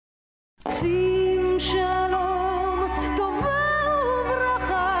רוצים שלום, טובה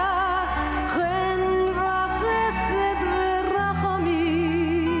וברכה, חן וחסד ורחמים,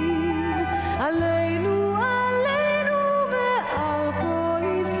 עלינו, עלינו ועל כל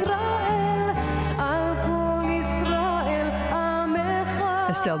ישראל, על כל ישראל עמך.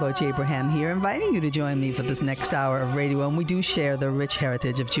 Estelle Deutsch Abraham here, inviting you to join me for this next hour of radio, and we do share the rich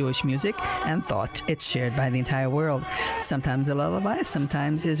heritage of Jewish music and thought. It's shared by the entire world. Sometimes a lullaby,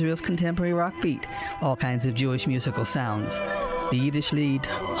 sometimes Israel's contemporary rock beat, all kinds of Jewish musical sounds. The Yiddish lead,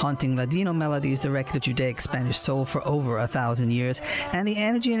 haunting Ladino melodies, the record of Judaic Spanish soul for over 1,000 years, and the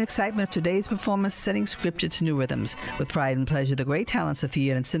energy and excitement of today's performance setting scripture to new rhythms. With pride and pleasure, the great talents of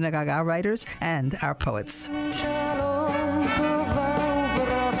theater and synagogue, our writers, and our poets.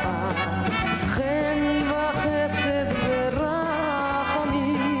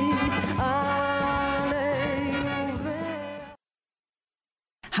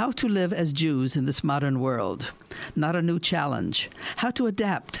 How to live as Jews in this modern world. Not a new challenge. How to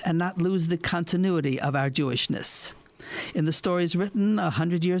adapt and not lose the continuity of our Jewishness. In the stories written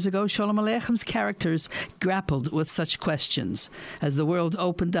 100 years ago, Sholem Aleichem's characters grappled with such questions as the world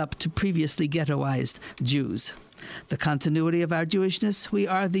opened up to previously ghettoized Jews. The continuity of our Jewishness, we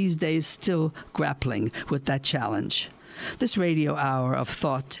are these days still grappling with that challenge. This radio hour of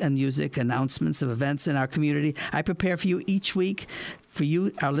thought and music, announcements of events in our community, I prepare for you each week, for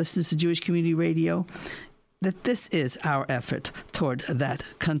you, our listeners to Jewish Community Radio, that this is our effort toward that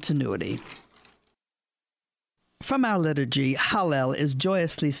continuity. From our liturgy, Hallel is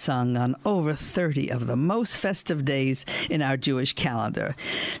joyously sung on over 30 of the most festive days in our Jewish calendar.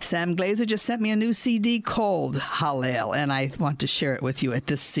 Sam Glazer just sent me a new CD called Hallel, and I want to share it with you at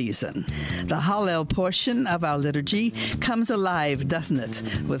this season. The Hallel portion of our liturgy comes alive, doesn't it,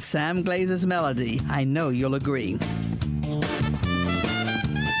 with Sam Glazer's melody. I know you'll agree.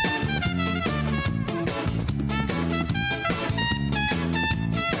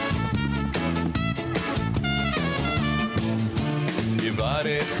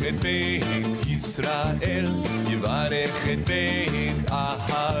 יברך את בית ישראל, יברך את בית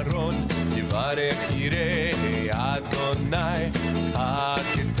אהרון, יברך יראי אדוני,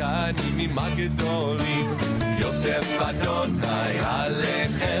 הקטנים עם הגדולים. יוסף אדוני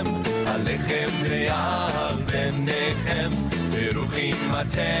עליכם, עליכם ויעל בניכם, ברוכים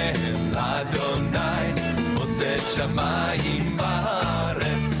אתם לאדוני, עושה שמיים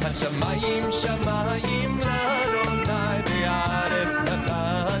בארץ, השמיים שמיים לאדוני, בארץ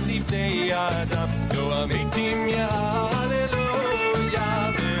נתן לבני אדם, לא המתים יהללויה,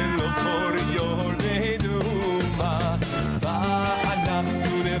 ולא פור יורדנו מה,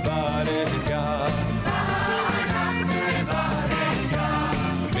 ואנחנו נברך יה, ואנחנו נברך יה,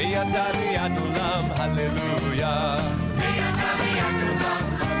 וידע לי עד עולם הללויה, וידע לי עד עולם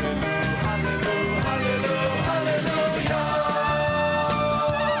הללויה, הללויה, הללויה.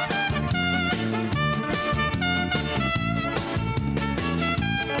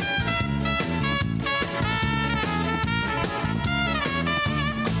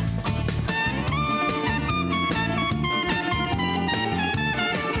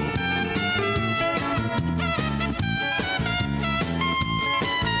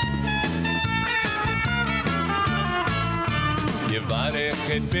 יברך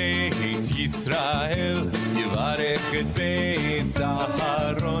את בית ישראל, יברך את בית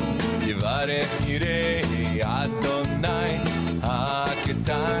אהרון, יברך יראי אדוני,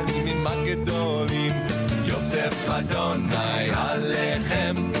 הקטנים עם הגדולים. יוסף אדוני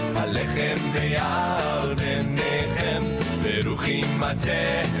עליכם, עליכם ויעל בניכם, ברוכים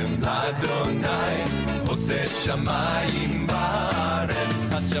אתם לאדוני, עושה שמיים בארץ,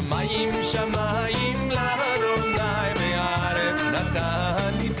 השמיים שמיים לאדוני, בארץ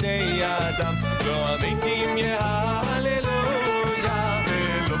נתן לבני אדם, לא המתים יהללויה,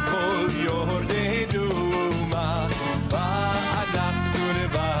 ולא כל יורדנו מה, ואנחנו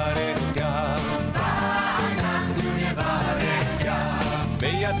נברך יה, ואנחנו נברך יה,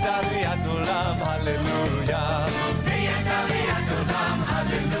 וידע ליד עולם הללויה, וידע ליד עולם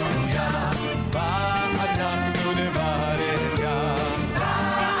הללויה, ואנחנו נברך יה,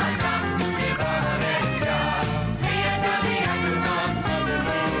 ואנחנו נברך יה, וידע ליד עולם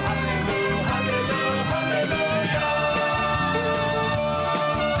הללויה, הללויה, הללויה.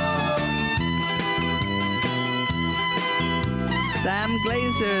 Sam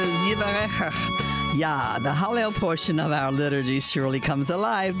Glazer's Yivarechach. Yeah, the Hallel portion of our liturgy surely comes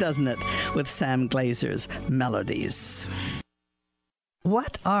alive, doesn't it, with Sam Glazer's melodies.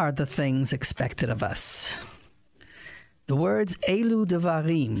 What are the things expected of us? The words Elu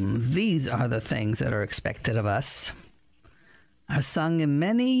Devarim, these are the things that are expected of us. are sung in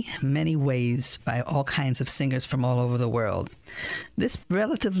many, many ways by all kinds of singers from all over the world. This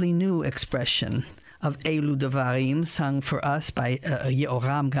relatively new expression of Ein LanuZ'man, sung for us by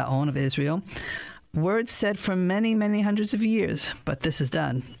Yehoram Gaon of Israel, words said for many, many hundreds of years, but this is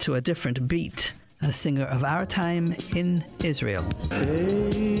done to a different beat, a singer of our time in Israel.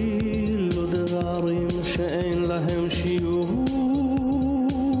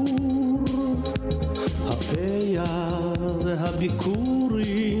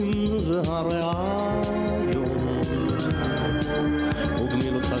 והביקורים והרעיון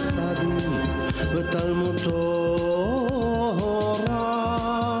וגמילות חסדים ותלמוד תורה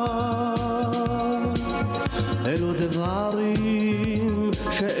אלו דברים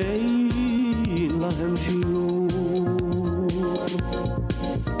שאין להם שיעור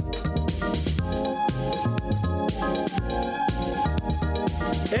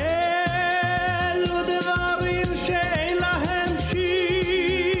אלו דברים שאין להם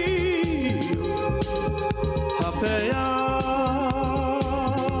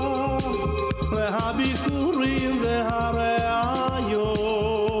והביקורים והרעיון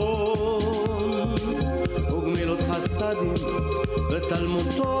וגמילות חסדים ותלמוד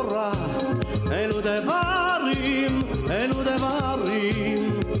תורה אלו דברים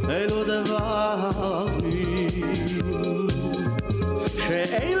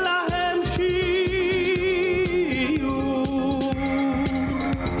שאין להם שיעור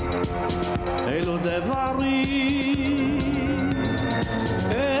אלו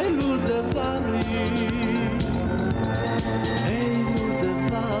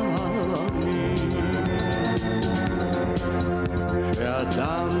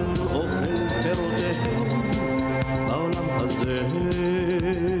שאדם אוכל פירותיהם בעולם הזה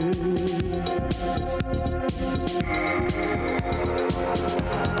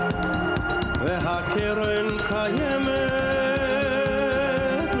והקרן קיימת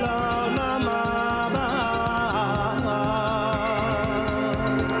לעולם הבא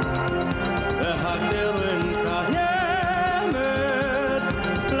והקרן קיימת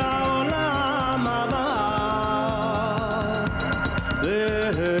לעולם הבא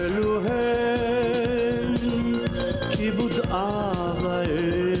ואלו הם כיבוד אב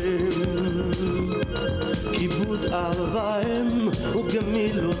ואם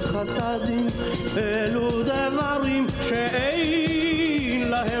וגמילות חסדים אלו דברים שאין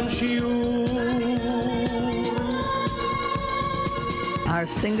להם שיעור. Our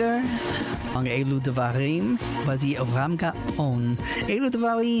singer on Ein LanuZ'man was Yehoram Gaon. Ein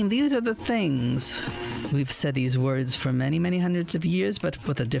LanuZ'man, these are the things. We've said these words for many, many hundreds of years, but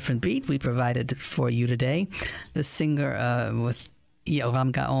with a different beat. We provided it for you today. The singer with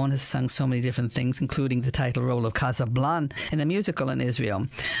Yehoram Gaon has sung so many different things, including the title role of Braun in a musical in Israel.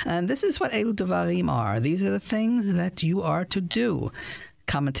 And this is what Ein LanuZ'man are. These are the things that you are to do.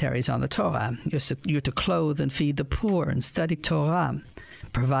 Commentaries on the Torah. You're to clothe and feed the poor and study Torah.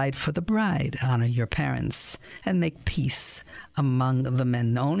 Provide for the bride, honor your parents, and make peace among the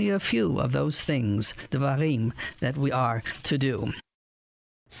men. Only a few of those things, Devarim, that we are to do.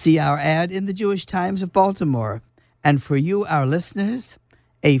 See our ad in the Jewish Times of Baltimore. And for you, our listeners,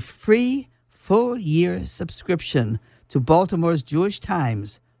 a free full-year subscription to Baltimore's Jewish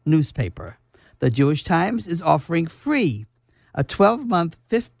Times newspaper. The Jewish Times is offering free a 12-month,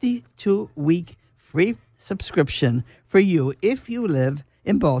 52-week free subscription for you if you live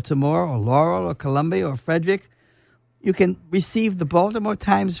in Baltimore or Laurel or Columbia or Frederick. You can receive the Baltimore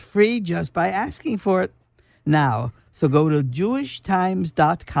Times free just by asking for it now. So go to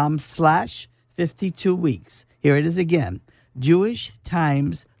jewishtimes.com/52weeks. Here it is again,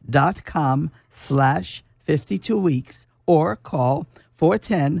 jewishtimes.com/52weeks, or call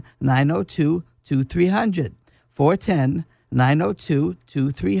 410-902-2300,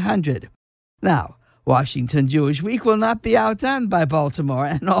 410-902-2300. Now, Washington Jewish Week will not be outdone by Baltimore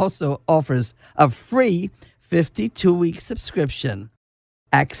and also offers a free 52-week subscription.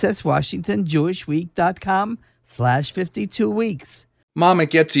 Access WashingtonJewishWeek.com/52weeks. Mom,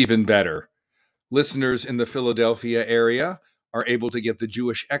 it gets even better. Listeners in the Philadelphia area are able to get the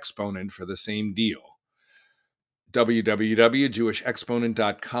Jewish Exponent for the same deal.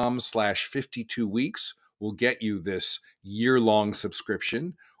 www.jewishexponent.com/52weeks will get you this year-long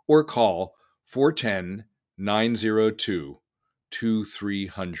subscription, or call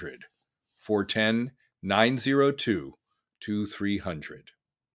 410-902-2300. 410-902-2300.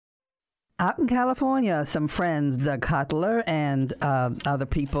 Out in California, some friends, Doug Cotler and other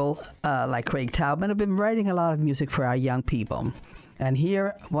people like Craig Taubman, have been writing a lot of music for our young people. And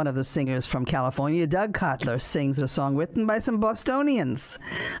here, one of the singers from California, Doug Cotler, sings a song written by some Bostonians,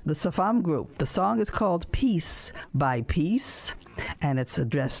 the Safam group. The song is called Piece by Piece. and it's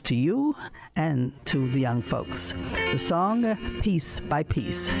addressed to you and to the young folks. The song, Piece by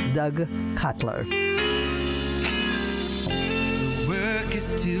Piece, Doug Cotler. The work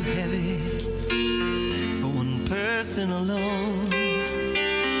is too heavy for one person alone,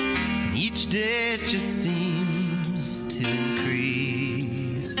 and each day it just seems to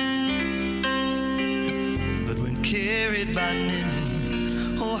increase. But when carried by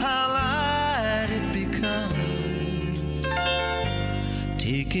many, oh how light it becomes,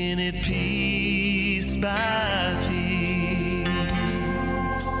 taking it piece by piece.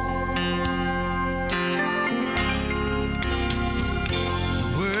 The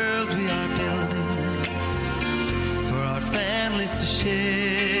world we are building for our families to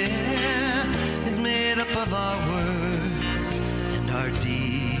share is made up of our words and our deeds.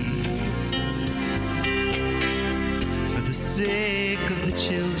 For the sake of the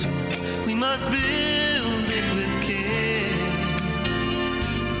children, we must build it with care,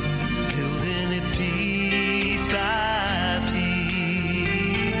 building it piece by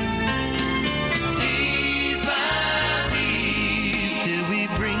piece, piece by piece, till we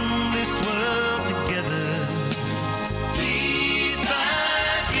bring this world together, piece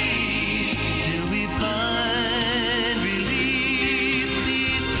by piece, till we find release,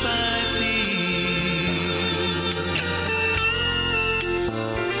 piece by piece.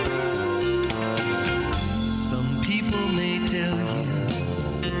 Some people may tell you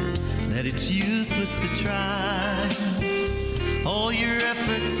that it's useless to try. All your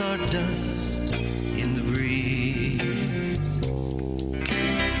efforts are dust in the breeze.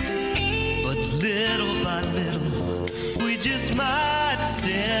 But little by little, we just might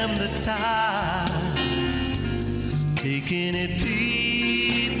stem the tide, taking it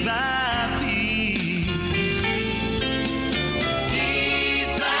piece by piece,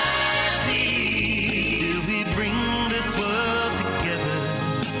 piece by piece, till we bring this world together,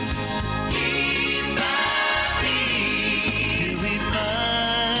 piece by piece, till we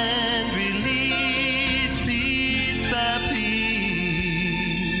find release, piece by piece.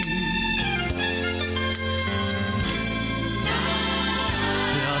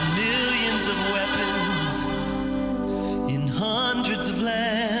 There are millions of weapons in hundreds of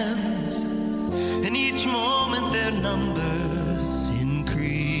lands, and each moment their numbers increase.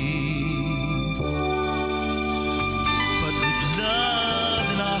 But with love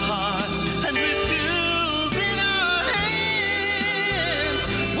in our hearts and with tools in our hands,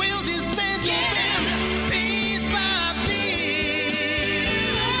 we'll dismantle them piece by piece.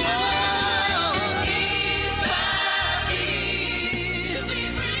 Oh, piece by piece,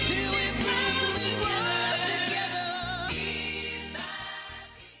 till we bring this world together.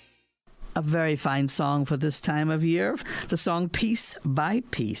 A very fine song for this time of year, the song Piece by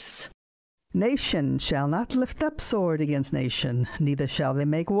Piece. Nation shall not lift up sword against nation, neither shall they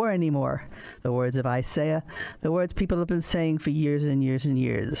make war anymore. The words of Isaiah, the words people have been saying for years and years and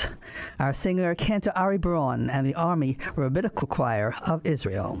years. Our singer Cantor Braun and the Army Rabbinical Choir of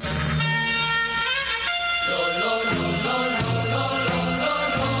Israel.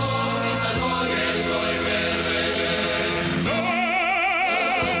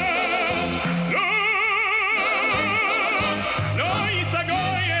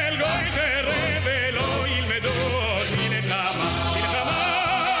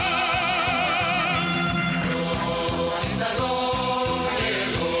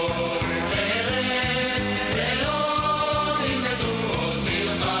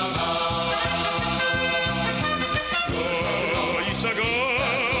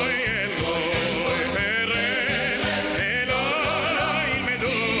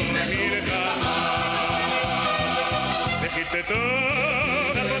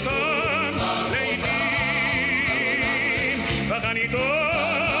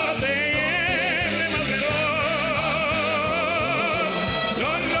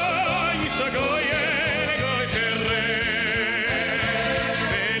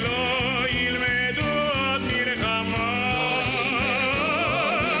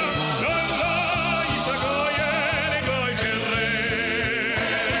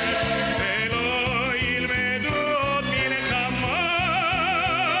 Come on.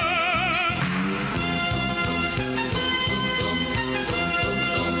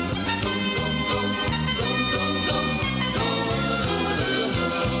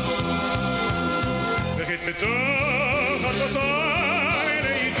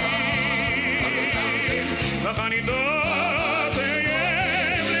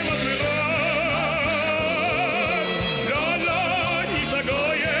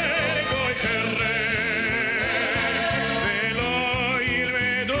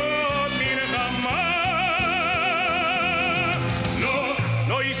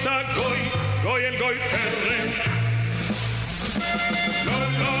 sa goy el goy ferren. לא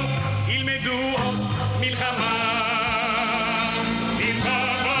ילמדו עוד מלחמה.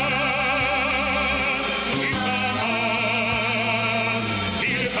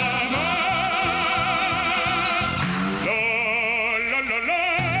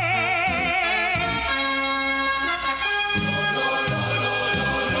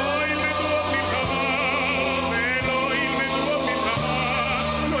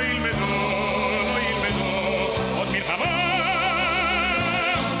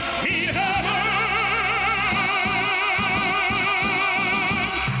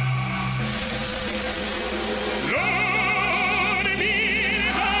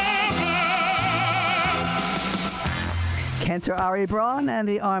 Cantor Ari Braun and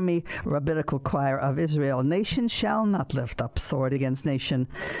the Army Rabbinical Choir of Israel. Nation shall not lift up sword against nation,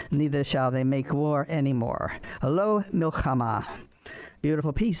 neither shall they make war anymore. Lo milchama.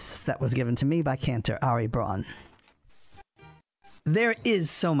 Beautiful piece that was given to me by Cantor Ari Braun. There is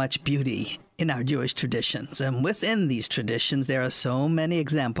so much beauty in our Jewish traditions, and within these traditions there are so many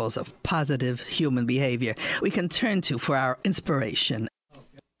examples of positive human behavior we can turn to for our inspiration.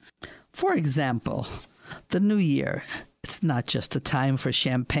 For example, the New Year. It's not just a time for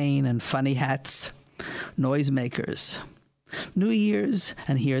champagne and funny hats, noisemakers. New Year's,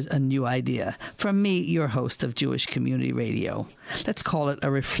 and here's a new idea. From me, your host of Jewish Community Radio. Let's call it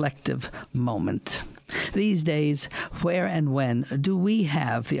a reflective moment. These days, where and when do we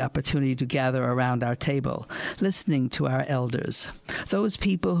have the opportunity to gather around our table, listening to our elders, those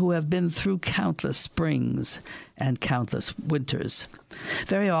people who have been through countless springs and countless winters?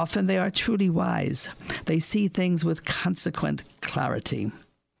 Very often they are truly wise. They see things with consequent clarity.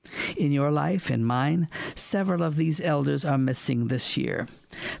 In your life, in mine, several of these elders are missing this year.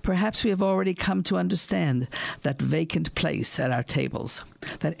 Perhaps we have already come to understand that vacant place at our tables,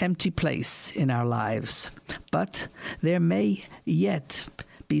 that empty place in our lives. But there may yet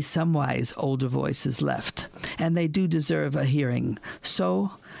be some wise older voices left, and they do deserve a hearing.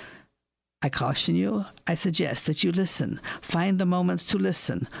 So I caution you, I suggest that you listen. Find the moments to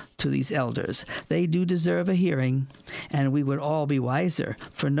listen to these elders. They do deserve a hearing, and we would all be wiser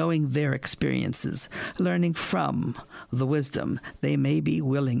for knowing their experiences, learning from the wisdom they may be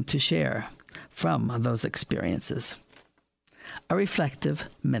willing to share from those experiences. A reflective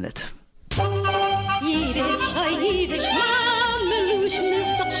minute.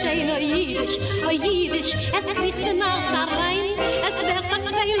 Yiddish, Yiddish, es kriegt nach da rein, es wird a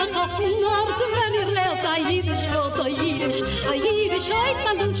kleiner Kochen, nur wenn ihr lernt a Yiddish, a Yiddish,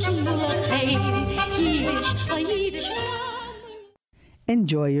 heute luschen nur Yiddish.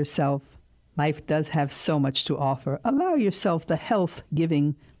 Enjoy yourself. Life does have so much to offer. Allow yourself the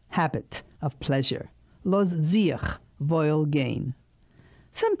health-giving habit of pleasure. Los ziach, voil gain.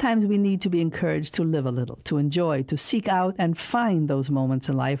 Sometimes we need to be encouraged to live a little, to enjoy, to seek out and find those moments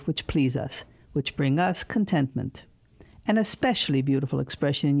in life which please us, which bring us contentment. An especially beautiful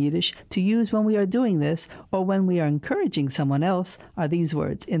expression in Yiddish to use when we are doing this or when we are encouraging someone else are these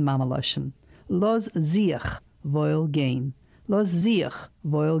words in Mama Lashon. Los ziach, voil gain. Los ziach,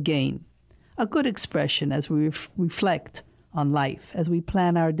 voil gain. A good expression as we reflect on life, as we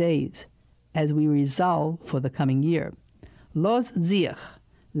plan our days, as we resolve for the coming year. Los ziach.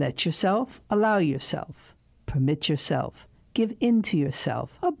 Let yourself, allow yourself, permit yourself, give in to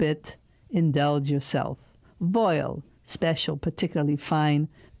yourself a bit, indulge yourself. Voil, special, particularly fine,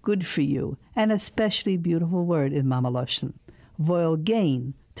 good for you, an especially beautiful word in Mama Lashon. Voil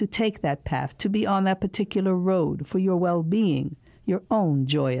gain, to take that path, to be on that particular road for your well-being, your own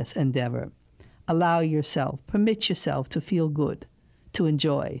joyous endeavor. Allow yourself, permit yourself to feel good, to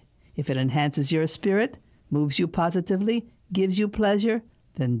enjoy. If it enhances your spirit, moves you positively, gives you pleasure,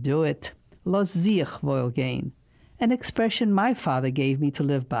 then do it. Los ziach voil gain. An expression my father gave me to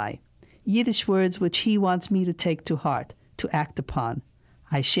live by. Yiddish words which he wants me to take to heart, to act upon.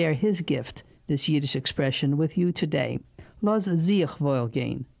 I share his gift, this Yiddish expression, with you today. Los ziach voil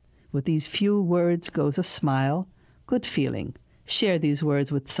gain. With these few words goes a smile, good feeling. Share these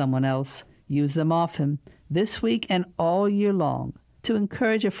words with someone else. Use them often, this week and all year long, to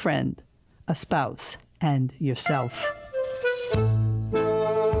encourage a friend, a spouse, and yourself.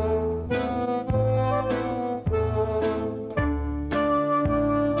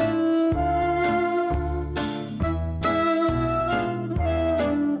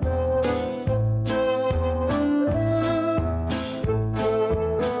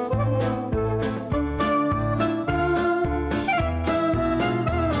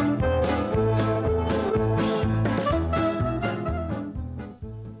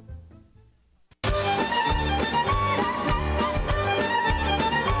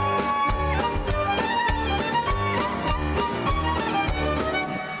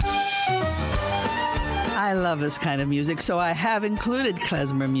 love this kind of music, so I have included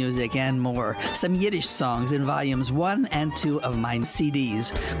klezmer music and more, some Yiddish songs in volumes 1 and 2 of my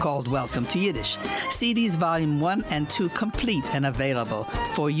CDs called Welcome to Yiddish. CDs volume 1 and 2 complete and available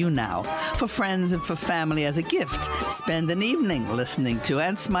for you now, for friends and for family as a gift. Spend an evening listening to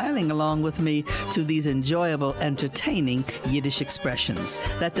and smiling along with me to these enjoyable, entertaining Yiddish expressions,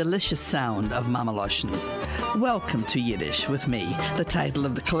 that delicious sound of Mama Loshen. Welcome to Yiddish with me, the title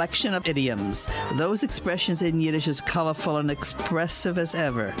of the collection of idioms, those expressions in Yiddish as colorful and expressive as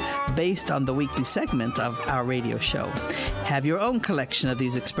ever, based on the weekly segment of our radio show. Have your own collection of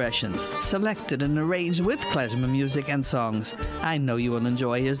these expressions, selected and arranged with klezmer music and songs. I know you will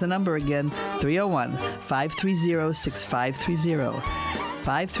enjoy. Here's the number again, 301-530-6530.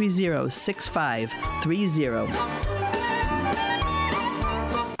 530-6530.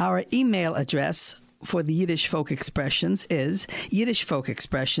 Our email address for the Yiddish folk expressions is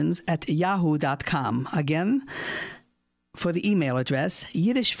yiddishfolkexpressions@yahoo.com. Again, for the email address,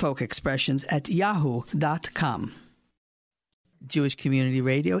 yiddishfolkexpressions@yahoo.com. Jewish Community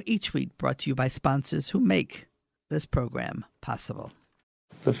Radio, each week brought to you by sponsors who make this program possible.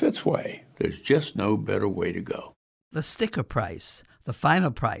 The Fitz way. There's just no better way to go. The sticker price, the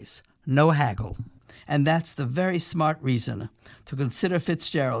final price, no haggle. And that's the very smart reason to consider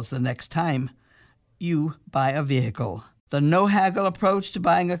Fitzgerald's the next time you buy a vehicle. The no-haggle approach to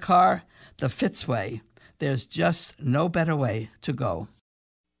buying a car, the Fitz way. There's just no better way to go.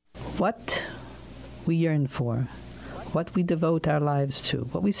 What we yearn for, what we devote our lives to,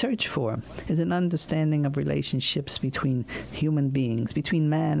 what we search for, is an understanding of relationships between human beings, between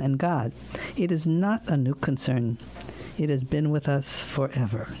man and God. It is not a new concern. It has been with us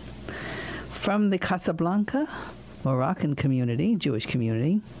forever. From the Casablanca, Moroccan community, Jewish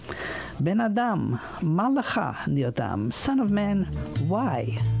community, Ben Adam, Malacha Niodam, Son of Man,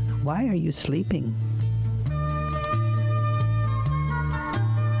 why? Why are you sleeping?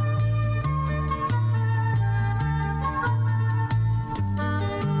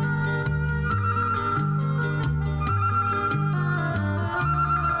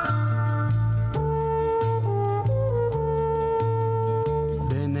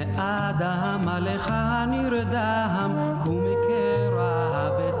 אדם עליך נרדם, קום קרא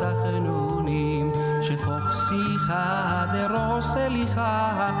בתחנונים, שפוך שיחה דרוש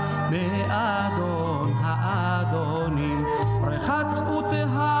סליחה, מאדון האדונים. רחץ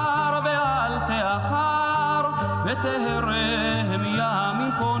וטהר ואל תאחר, ותהרם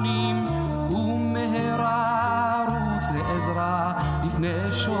ימים פונים, ומהרה רוץ לעזרה,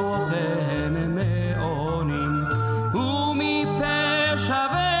 לפני שוכן מאונים. ומפשע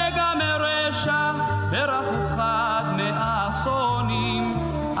וגם מרשע, ברחוב חד מאסונים,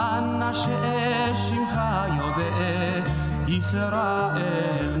 אנא שמך יודע,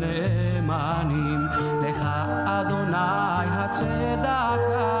 ישראל נאמנים. לך אדוני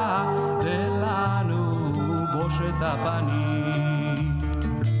הצדקה, ולנו בושת הפנים.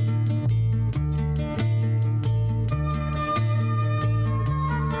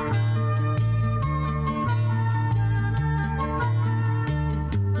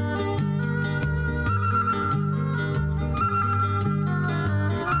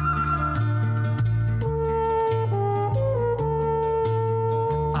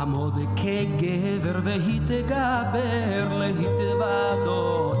 כגבר והתגבר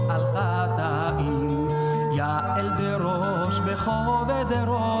להתוודות על חטאים, יעל דרוש בכובד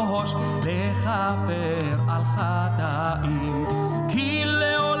ראש לכפר על חטאים, כי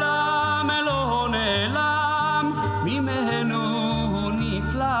לעולם לא נעלם ממנו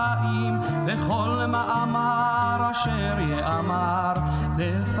נפלאים, וכל מאמר אשר יאמר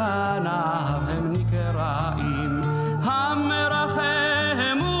לפניו הם נקראים.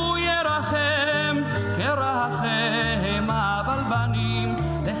 המרחם הוא ירחם כרחם אבל בנים,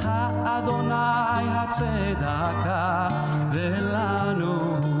 לך אדוני הצדקה ולנו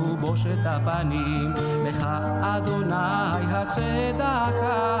בושת הפנים. לך אדוני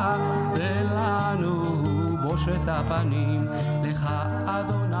הצדקה ולנו בושת הפנים. לך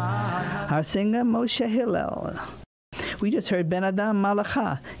אדוני. Our singer Moshe Hillel. We just heard Ben Adam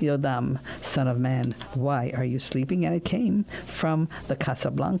Malacha Yodam, Son of Man, why are you sleeping? And it came from the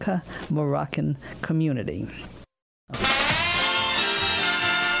Casablanca Moroccan community.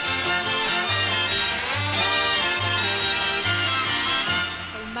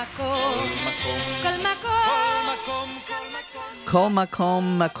 Kol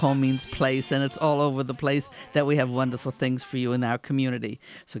makom, makom means place, and it's all over the place that we have wonderful things for you in our community.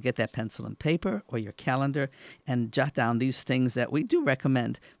 So get that pencil and paper or your calendar and jot down these things that we do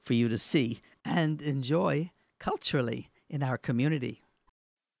recommend for you to see and enjoy culturally in our community.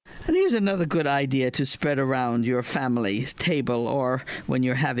 And here's Here's another good idea to spread around your family table or when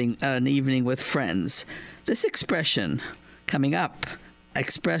you're having an evening with friends. This expression coming up,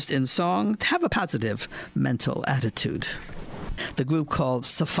 expressed in song, to have a positive mental attitude. The group called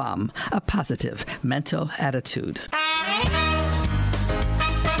Safam, a positive mental attitude.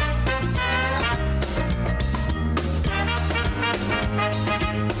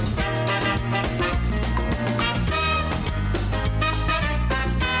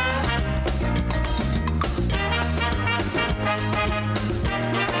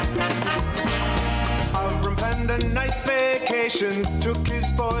 A nice vacation, took his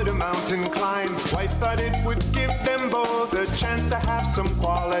boy to mountain climb. Wife thought it would give them both a chance to have some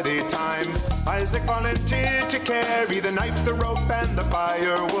quality time. Isaac volunteered to carry the knife, the rope, and the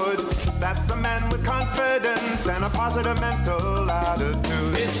firewood. That's a man with confidence and a positive mental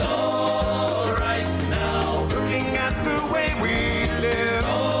attitude. It's all right now. Looking at the way we live,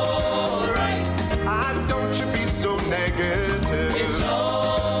 All right. don't you be so negative. It's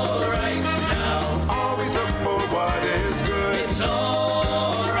all right now. Always look for what is good. It's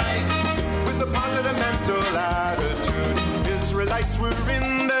all right. With a positive mental attitude. Israelites were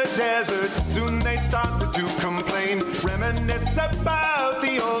in the desert. Soon they started to complain. Reminisce about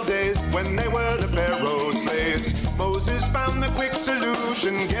the old days when they were the Pharaoh's slaves. Moses found the quick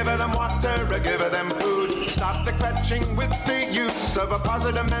solution. Give them water, give them food. Stop the catching with the use of a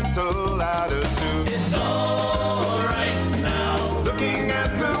positive mental attitude. It's all right now. Looking at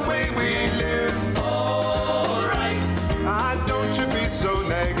the way we live, All right. don't you be so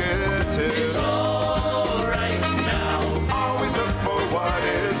negative. It's all right now. Always look for what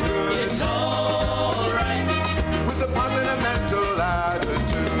is good. It's all right. With a positive mental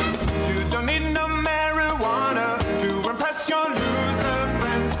attitude. You don't need no marijuana to impress your loser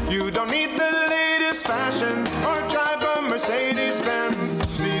friends. You don't need the latest fashion or drive a Mercedes-Benz.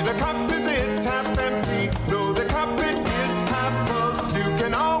 See, the cup is it half empty, though the cup it is half full. You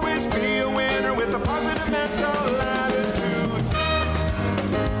can always be a winner with a positive mental attitude.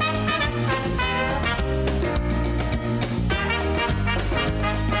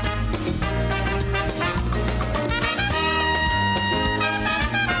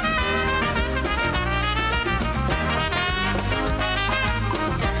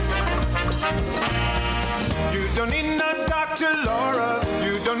 You don't need no Dr. Laura,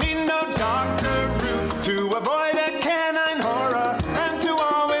 you don't need no Dr. Ruth to avoid a canine horror and to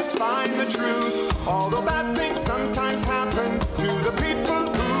always find the truth. Although bad things sometimes happen to the people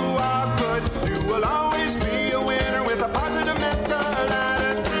who are good, you will always be a winner with a positive mental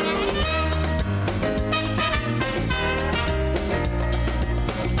attitude.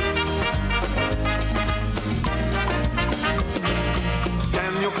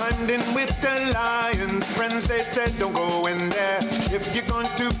 Daniel climbed in with the lions. Friends, they said, don't go in there. If you're going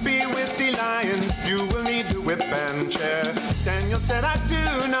to be with the lions, you will need the whip and chair. Daniel said, I do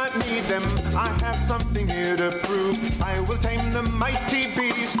not need them. I have something here to prove. I will tame the mighty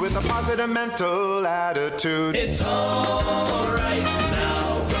beast with a positive mental attitude. It's all right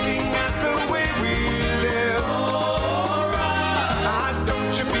now. Looking at the way we live, All right.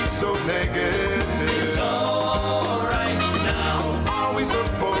 don't you be so negative. It's all right now. Always look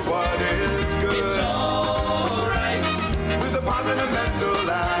for what is good. It's all right. With a positive mental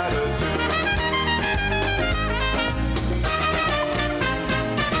attitude.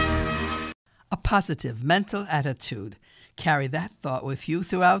 A positive mental attitude. Carry that thought with you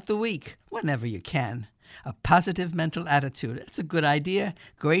throughout the week, whenever you can. A positive mental attitude. It's a good idea,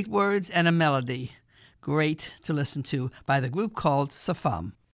 great words, and a melody. Great to listen to by the group called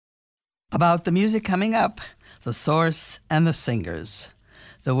Safam. About the music coming up, the source and the singers.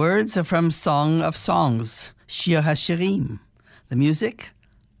 The words are from Song of Songs, Shir HaShirim. The music,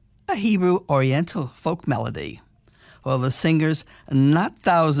 a Hebrew Oriental folk melody. Well, the singers, not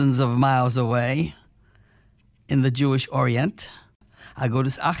thousands of miles away in the Jewish Orient,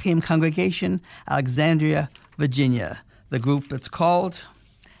 Agudas Achim congregation, Alexandria, Virginia. The group, it's called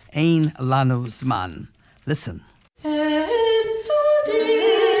Ein LanuZ'man. Listen. Oh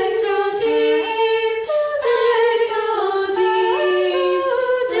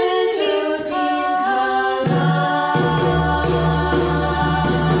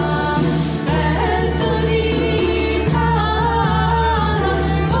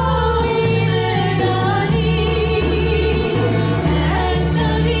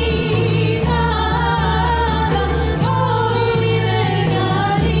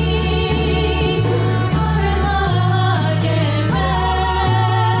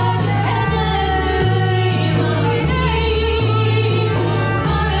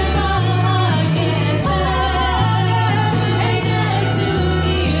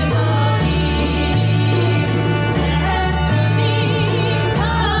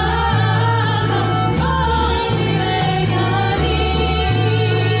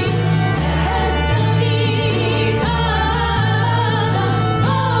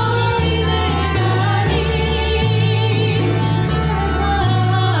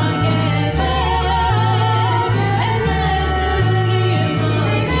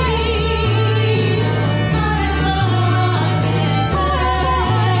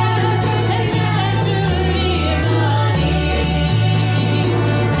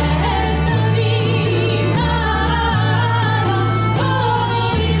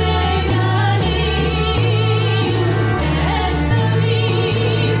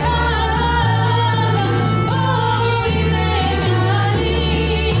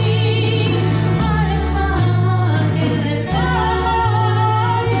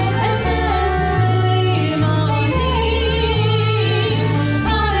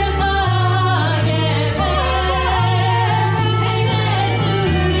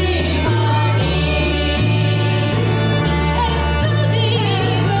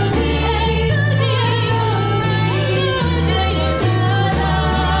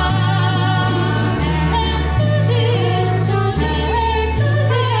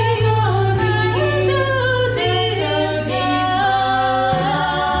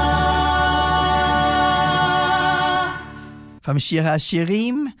From Shir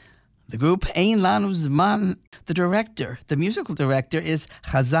HaShirim, the group Ein LanuZ'man. The musical director is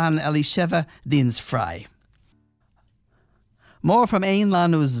Chazan Elisheva Dinsfrei. More from Ein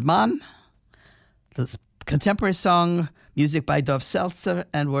LanuZ'man, the contemporary song, music by Dov Seltzer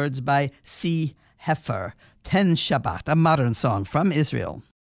and words by C. Hefer, Ten Shabbat, a modern song from Israel.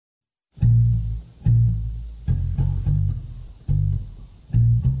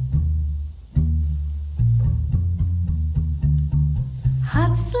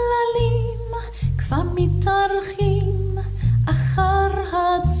 הצללים כבר מתארחים אחר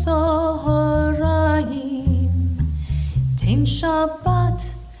הצהריים, תן שבת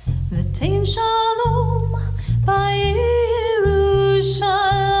ותן שלום בירושלים,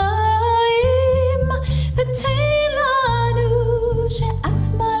 ותן לנו שעת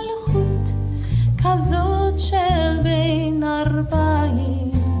מלכות כזאת של בין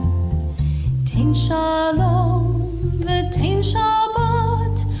ארבעים, תן שלום ותן שבת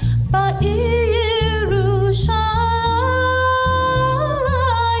בירושלים,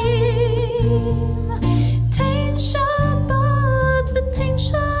 תן שבת ותן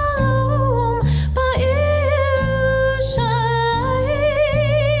שלום בירושלים,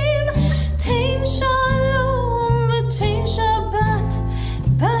 תן שלום ותן שבת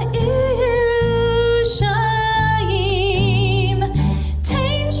בירושלים,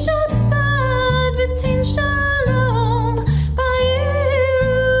 תן שבת ותן שלום בירושלים,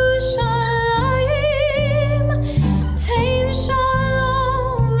 תן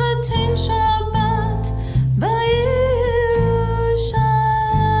שלום ותן שבת בירושלים.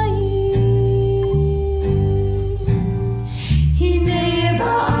 הנה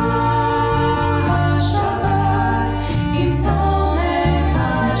באה השבת עם סומק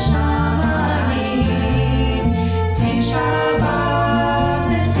השמיים, תן שבת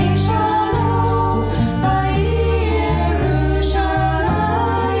ותן שלום בירושלים,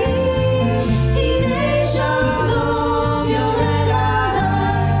 הנה שלום יורד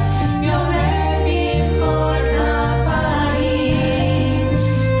עליי, יורד מצחוק כנפיים,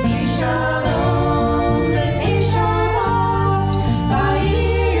 תן שלום ותן שבת בירושלים,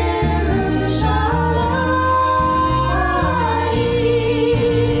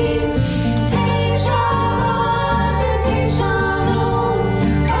 תן שבת ותן שלום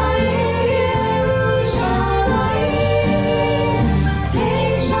בירושלים,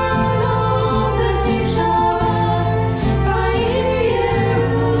 תן שלום ותן שבת בירושלים,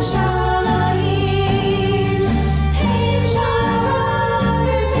 תן שבת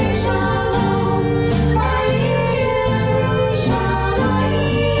ותן שלום בירושלים,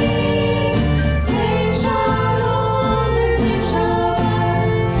 תן שלום ותן שבת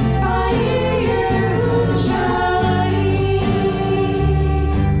בירושלים.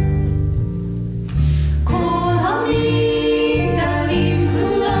 כל המגדלים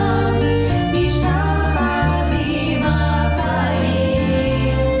כולם משתחווים אפיים,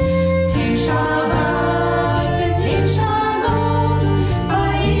 תן שבת ותן שלום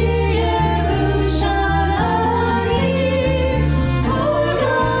בירושלים, אור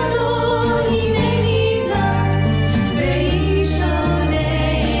גדול הנה נדלק באישוני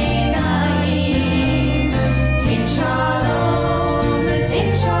עיניים, תן שלום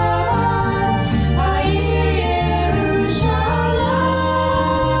ותן שבת בירושלים,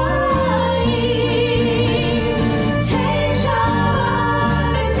 תן שבת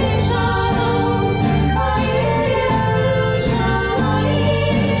ותן שלום בירושלים,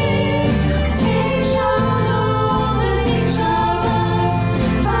 תן שלום ותן שבת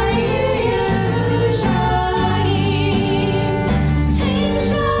בירושלים, תן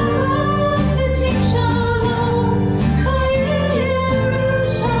שבת ותן שלום בירושלים,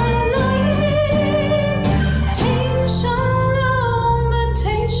 תן שלום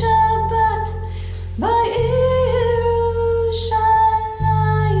ותן שבת בירושלים.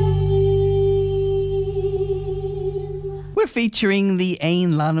 We're featuring the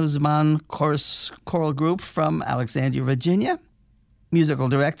Ein LanuZ'man choral group from Alexandria, Virginia. Musical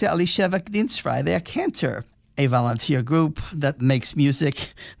director Elisheva Dinsfrei. They are Cantor, a volunteer group that makes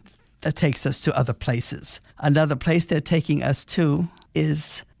music that takes us to other places. Another place they're taking us to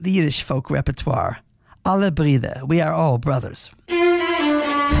is the Yiddish folk repertoire. Alle Brüder, we are all brothers.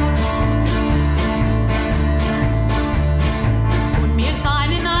 Und wir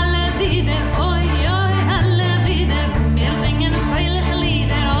seien alle Brüder, oi, oi, alle Brüder. Und wir singen fröhliche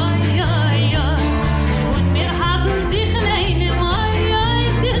Lieder, oi, oi, oi. Und wir haben sich in einem, oi, oi,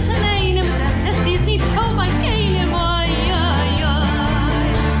 sich in einem. Sag, es ist nicht so bei keinem, oi, oi, oi.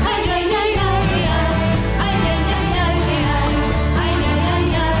 Ai, ai, ai, ai, ai. Ai, ai, ai, ai, ai. Ai, ai,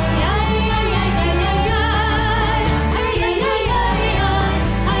 ai, ai, ai, ai, ai, ai, ai, ai. Ai, ai, ai,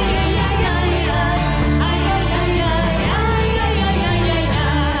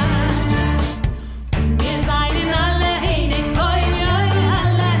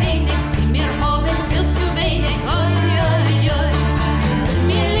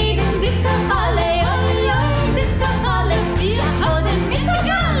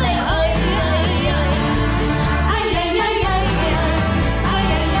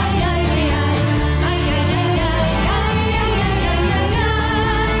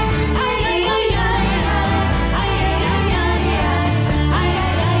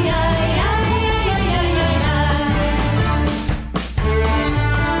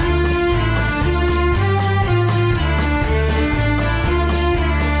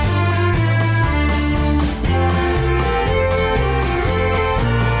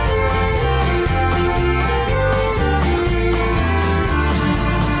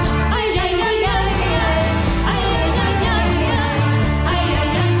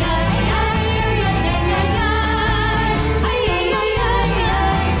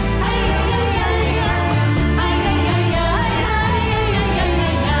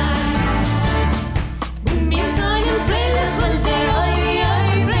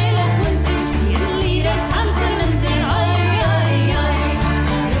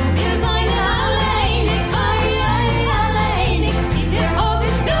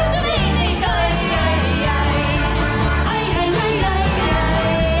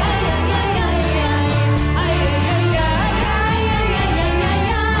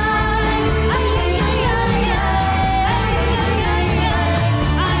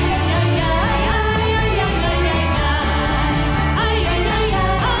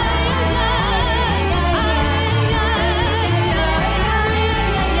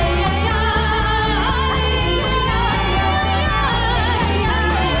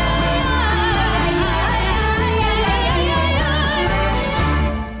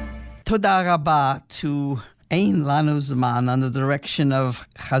 Toda Rabah to Ein LanuZ'man under the direction of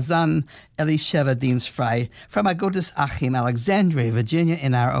Chazan Elisheva Dienstfrei from Agudas Achim, Alexandria, Virginia,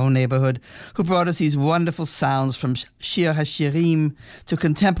 in our own neighborhood, who brought us these wonderful sounds from Shir HaShirim to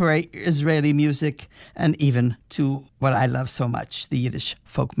contemporary Israeli music and even to what I love so much, the Yiddish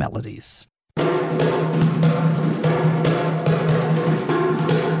folk melodies.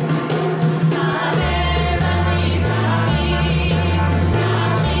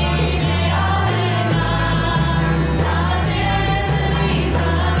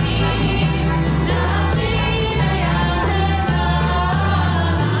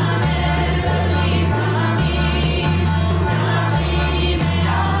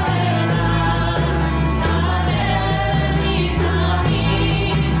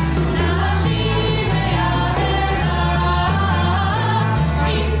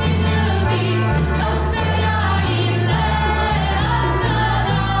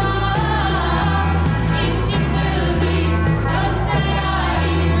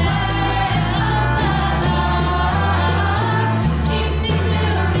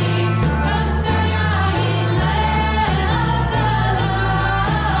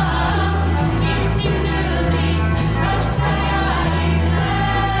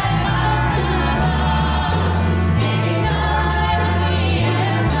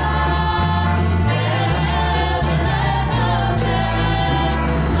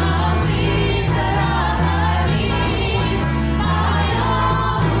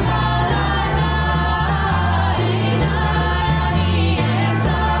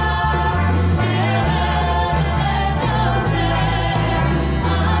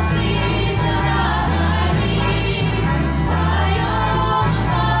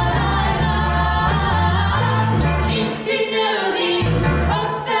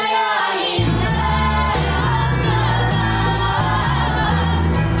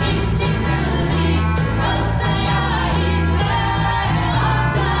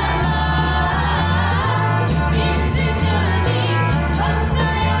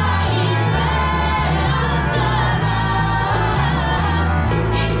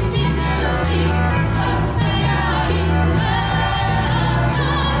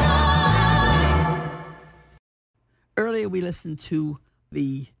 We listened to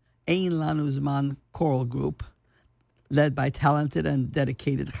the Ein LanuZ'man choral group led by talented and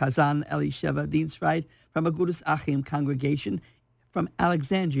dedicated Chazan Elisheva Dienstfrei from Agudas Achim congregation from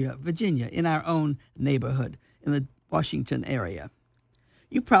Alexandria, Virginia, in our own neighborhood in the Washington area.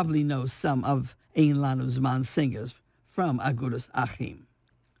 You probably know some of Ein LanuZ'man singers from Agudas Achim.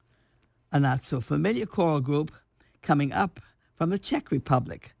 A not-so-familiar choral group coming up from the Czech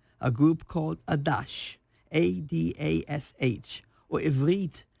Republic, a group called Adash, Adash, or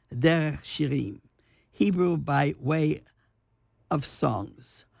Ivrit Derech Shirim, Hebrew by way of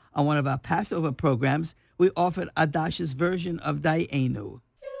songs. On one of our Passover programs, we offered Adash's version of Dayenu.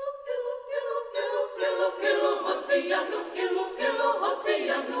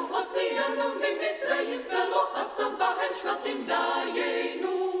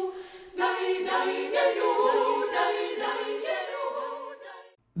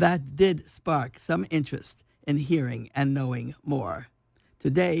 That did spark some interest in hearing and knowing more.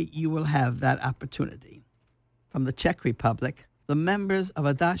 Today, you will have that opportunity. From the Czech Republic, the members of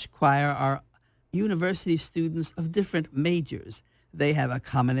Adash Choir are university students of different majors. They have a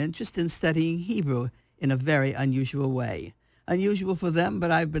common interest in studying Hebrew in a very unusual way. Unusual for them, but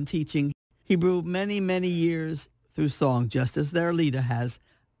I've been teaching Hebrew many, many years through song, just as their leader has,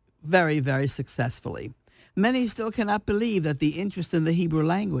 very, very successfully. Many still cannot believe that the interest in the Hebrew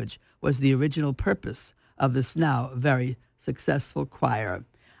language was the original purpose of this now very successful choir.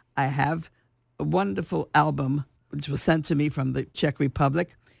 I have a wonderful album which was sent to me from the Czech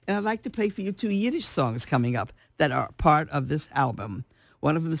Republic, and I'd like to play for you 2 Yiddish songs coming up that are part of this album.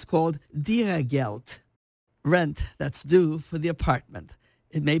 One of them is called Dire Geld, rent that's due for the apartment.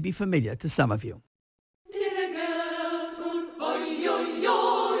 It may be familiar to some of you.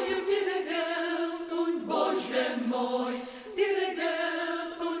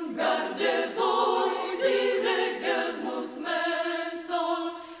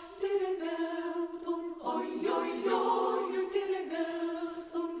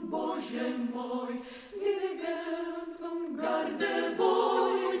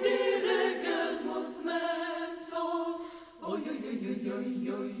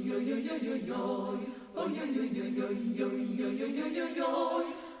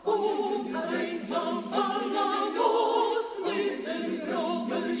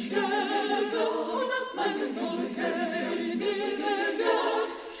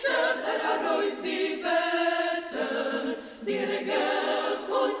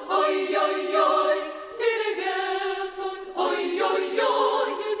 Oi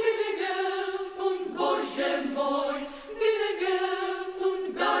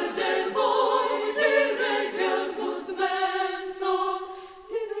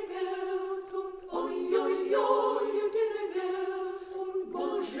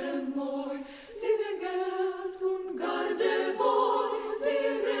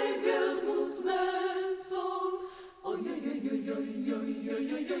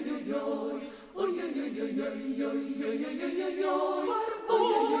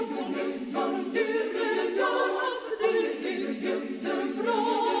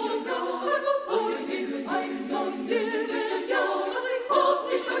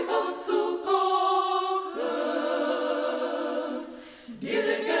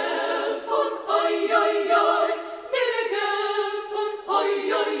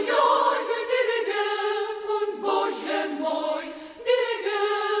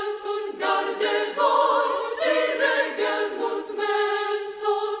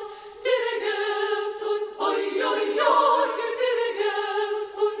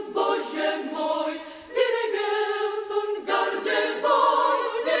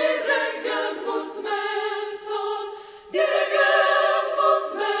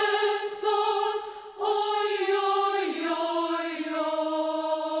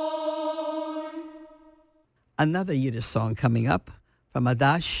Another Yiddish song coming up from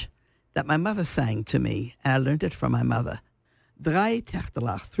Adash that my mother sang to me, and I learned it from my mother. Drei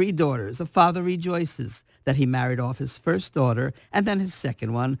Techtelach, 3 daughters. A father rejoices that he married off his first daughter and then his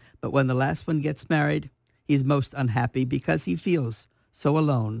second one, but when the last one gets married, he's most unhappy because he feels so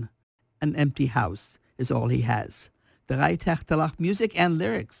alone. An empty house is all he has. Drei Techtelach, music and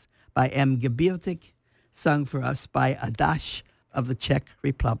lyrics by M. Gebirtig, sung for us by Adash of the Czech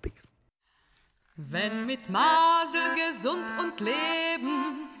Republic. Wenn mit Masel gesund und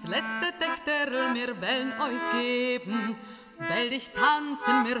leben, das letzte Dächterl mir wellen eus geben, will ich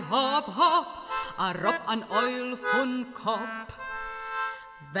tanzen mir hopp hopp, a rob an eul von Kopf.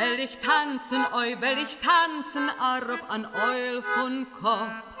 Will ich tanzen a rob an eul von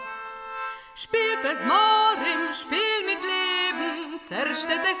Kopf. Spielt es Morim, spiel mit Leben, das erste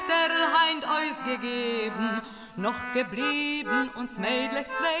Dächterl heint eus gegeben, noch geblieben uns Mädlich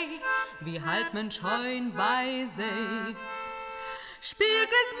 2, wie halt man scheun bei See. Spielt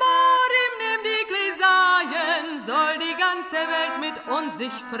es Morim, nimm die Gläsaien, soll die ganze Welt mit uns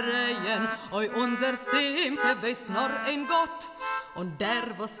sich freien. Oi, unser Simke weiß nur ein Gott, und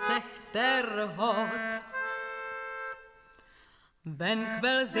der, was Dächter hat. Wenn ich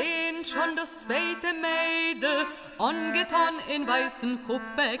will sehen schon das zweite Mädel, ungetan in weißen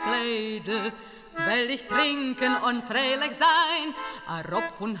Kuppekleidel, will ich trinken und freilich sein, a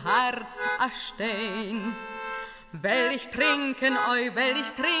Ropf von Herz, a Stein. Will ich trinken,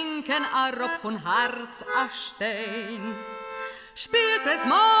 a Ropf von Herz, a Stein. Spielt es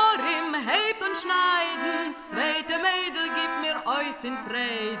Morim, hebt und schneiden, das zweite Mädel gibt mir eus in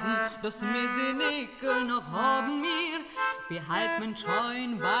Frieden. Das Misinickel noch haben wir, wie halt man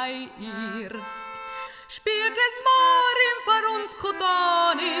scheun bei ihr. Spielt es Morim vor uns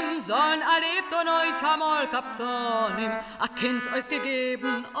Chotonim, sollen erlebt und euch amol Kapzonim. A Kind eus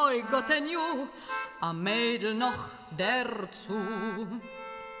gegeben, oi Gott en ju, a Mädel noch derzu.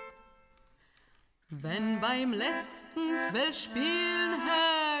 Wenn beim letzten will spielen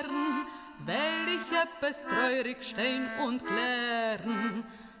Herren, will ich etwas treurig stehen und klären.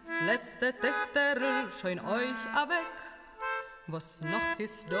 Das letzte Dächterl schein euch a weg, was noch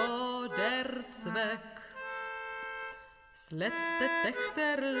ist da der Zweck? Das letzte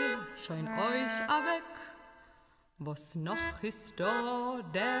Dächterl schein euch a weg, was noch ist da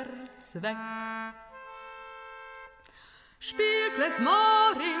der Zweck? Spielt es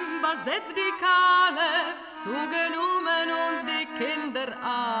Morim, was setzt die Kahle, zugenommen uns die Kinder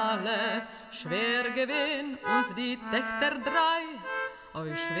alle. Schwer gewinn uns die Dächter 3,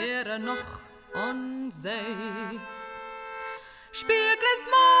 euch schwerer noch on See. Spielt es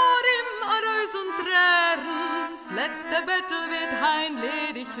Morim, a Reus und Tränen, das letzte Bettel wird hein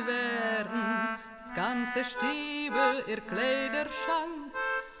ledig werden. Das ganze Stiebel, ihr Kleiderschank,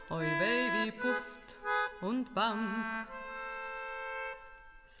 oi weh wie Pust und Bank.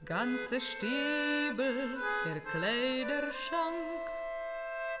 Das ganze Stiebel, der Kleiderschank,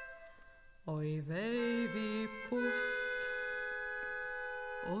 oi weh wie Pust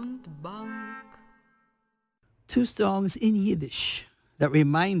und Bank. 2 songs in Yiddish that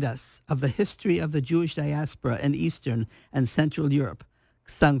remind us of the history of the Jewish diaspora in Eastern and Central Europe,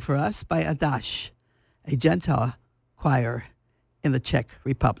 sung for us by Adash, a Gentile choir in the Czech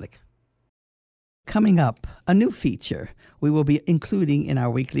Republic. Coming up, a new feature we will be including in our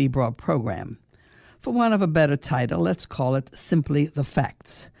weekly broad program. For want of a better title, let's call it simply The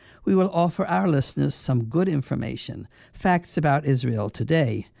Facts. We will offer our listeners some good information, facts about Israel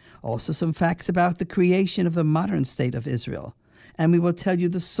today, also some facts about the creation of the modern state of Israel, and we will tell you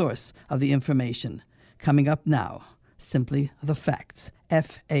the source of the information. Coming up now, simply The Facts,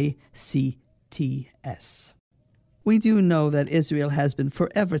 F-A-C-T-S. We do know that Israel has been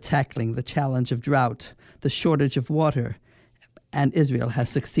forever tackling the challenge of drought, the shortage of water, and Israel has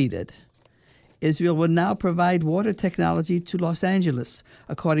succeeded. Israel will now provide water technology to Los Angeles,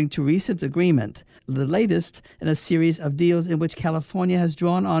 according to recent agreement, the latest in a series of deals in which California has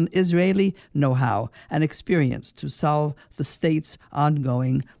drawn on Israeli know-how and experience to solve the state's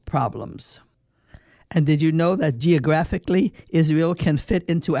ongoing problems. And did you know that geographically, Israel can fit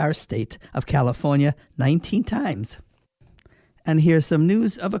into our state of California 19 times? And here's some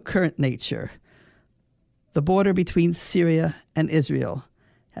news of a current nature. The border between Syria and Israel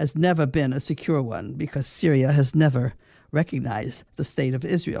has never been a secure one because Syria has never recognized the state of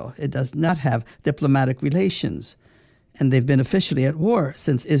Israel. It does not have diplomatic relations, and they've been officially at war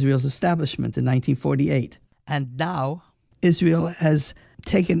since Israel's establishment in 1948. And now Israel has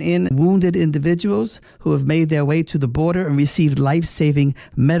taken in wounded individuals who have made their way to the border and received life-saving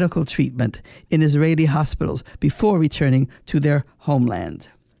medical treatment in Israeli hospitals before returning to their homeland.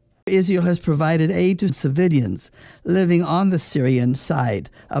 Israel has provided aid to civilians living on the Syrian side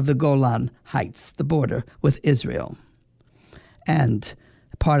of the Golan Heights, the border with Israel. And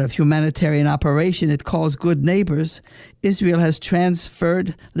part of humanitarian operation it calls Good Neighbors, Israel has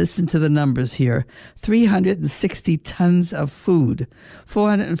transferred, listen to the numbers here, 360 tons of food,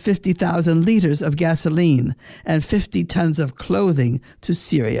 450,000 liters of gasoline, and 50 tons of clothing to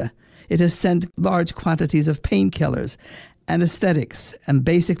Syria. It has sent large quantities of painkillers, anesthetics, and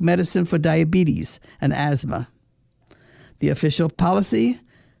basic medicine for diabetes and asthma. The official policy,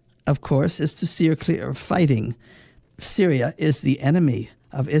 of course, is to steer clear of fighting. Syria is the enemy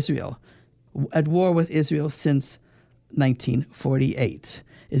of Israel, at war with Israel since 1948.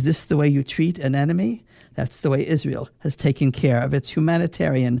 Is this the way you treat an enemy? That's the way Israel has taken care of its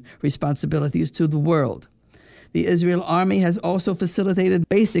humanitarian responsibilities to the world. The Israel army has also facilitated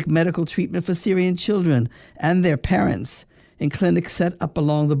basic medical treatment for Syrian children and their parents in clinics set up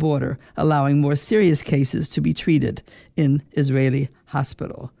along the border, allowing more serious cases to be treated in Israeli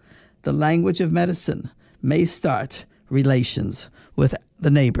hospital. The language of medicine may start relations with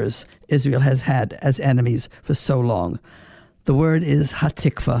the neighbors Israel has had as enemies for so long. The word is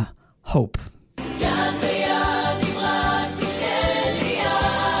hatikva, hope.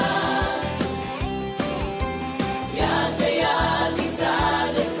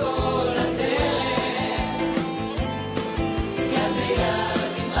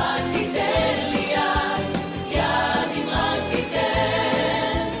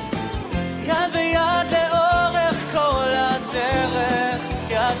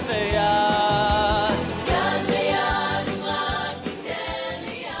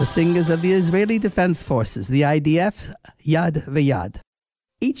 The singers of the Israeli Defense Forces, the IDF, Yad V'Yad.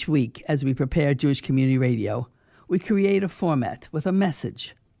 Each week, as we prepare Jewish Community Radio, we create a format with a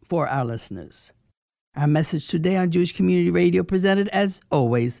message for our listeners. Our message today on Jewish Community Radio presented, as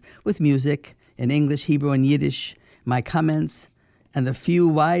always, with music in English, Hebrew, and Yiddish, my comments, and the few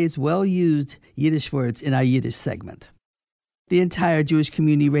wise, well-used Yiddish words in our Yiddish segment. The entire Jewish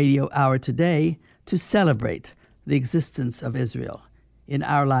Community Radio hour today to celebrate the existence of Israel in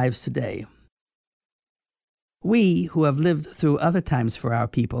our lives today. We, who have lived through other times for our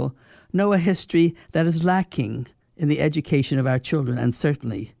people, know a history that is lacking in the education of our children and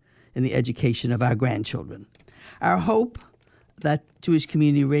certainly in the education of our grandchildren. Our hope that Jewish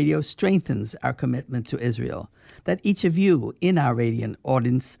Community Radio strengthens our commitment to Israel, that each of you in our radiant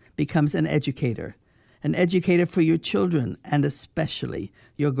audience becomes an educator for your children and especially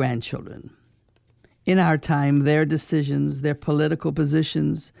your grandchildren. In our time, their decisions, their political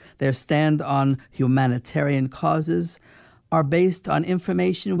positions, their stand on humanitarian causes are based on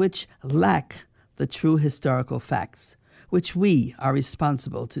information which lack the true historical facts, which we are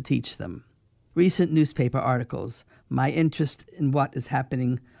responsible to teach them. Recent newspaper articles, my interest in what is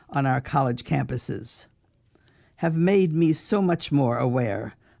happening on our college campuses, have made me so much more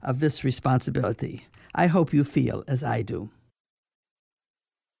aware of this responsibility. I hope you feel as I do.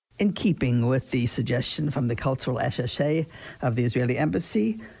 In keeping with the suggestion from the cultural attaché of the Israeli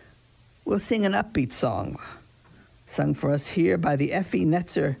Embassy, we'll sing an upbeat song, sung for us here by the Effie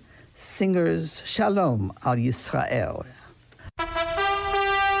Netzer singers Shalom al Yisrael. Shalom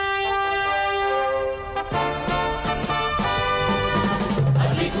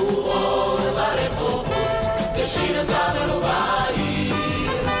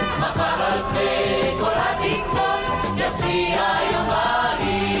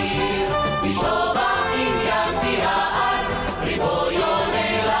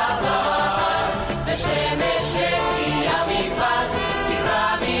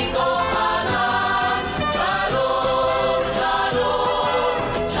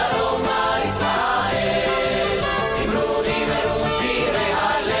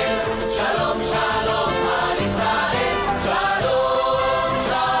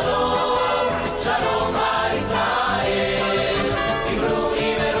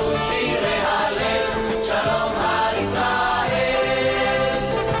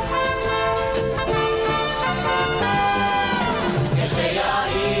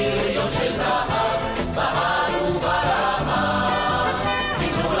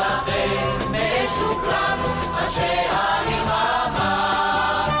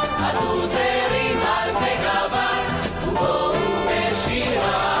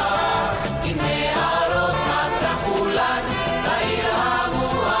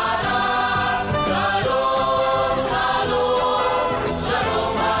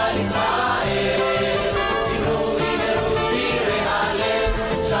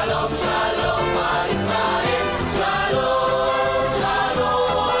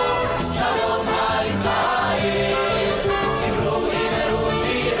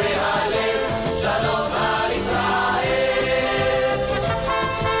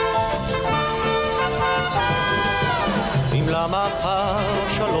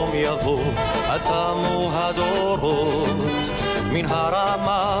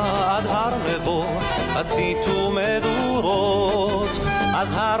מהרמה עד הר נבו הציתו מדורות אז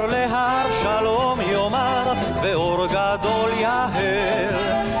הר להר שלום יאמר ואור גדול יהל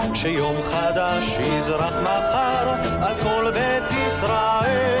כשיום חדש יזרח מחר על כל בית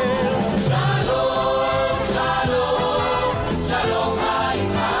ישראל שלום שלום שלום על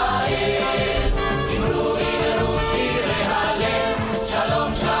ישראל אמרו אמרו שירי הלל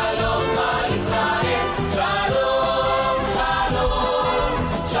שלום שלום על ישראל שלום שלום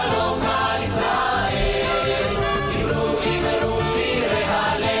שלום על ישראל אמרו אמרו שירי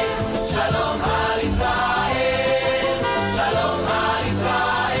הלל שלום על ישראל שלום על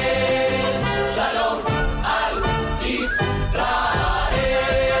ישראל שלום על ישראל.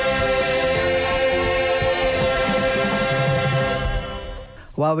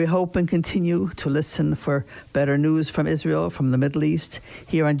 While we hope and continue to listen for better news from Israel, from the Middle East,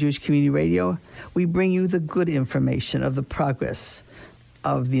 here on Jewish Community Radio, we bring you the good information of the progress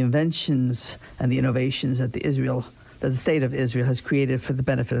of the inventions and the innovations that the state of Israel has created for the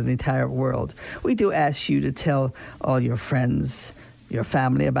benefit of the entire world. We do ask you to tell all your friends, your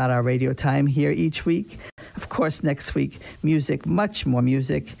family about our radio time here each week. Of course, next week, music, much more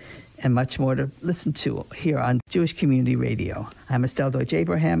music, and much more to listen to here on Jewish Community Radio. I'm Estelle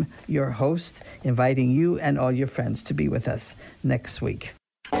Deutsch-Abraham, your host, inviting you and all your friends to be with us next week.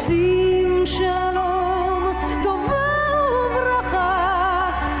 שים שלום, טובה וברכה,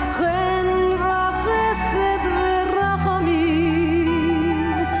 חן וחסד ורחמים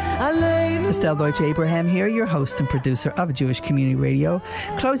עלינו. Estelle Deutsch-Abraham here, your host and producer of Jewish Community Radio,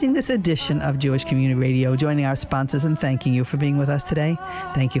 closing this edition of Jewish Community Radio, joining our sponsors and thanking you for being with us today.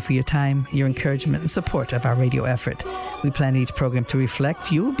 Thank you for your time, your encouragement, and support of our radio effort. We plan each program to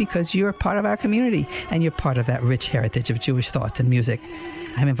reflect you because you're part of our community and you're part of that rich heritage of Jewish thought and music.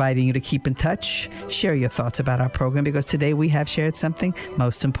 I'm inviting you to keep in touch, share your thoughts about our program, because today we have shared something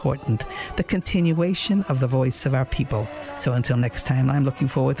most important, the continuation of the voice of our people. So until next time, I'm looking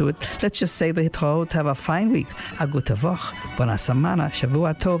forward to it. Let's just say להתראות, have a fine week. A gute Woche, bona semana,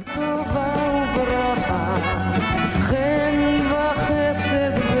 Shavua Tov.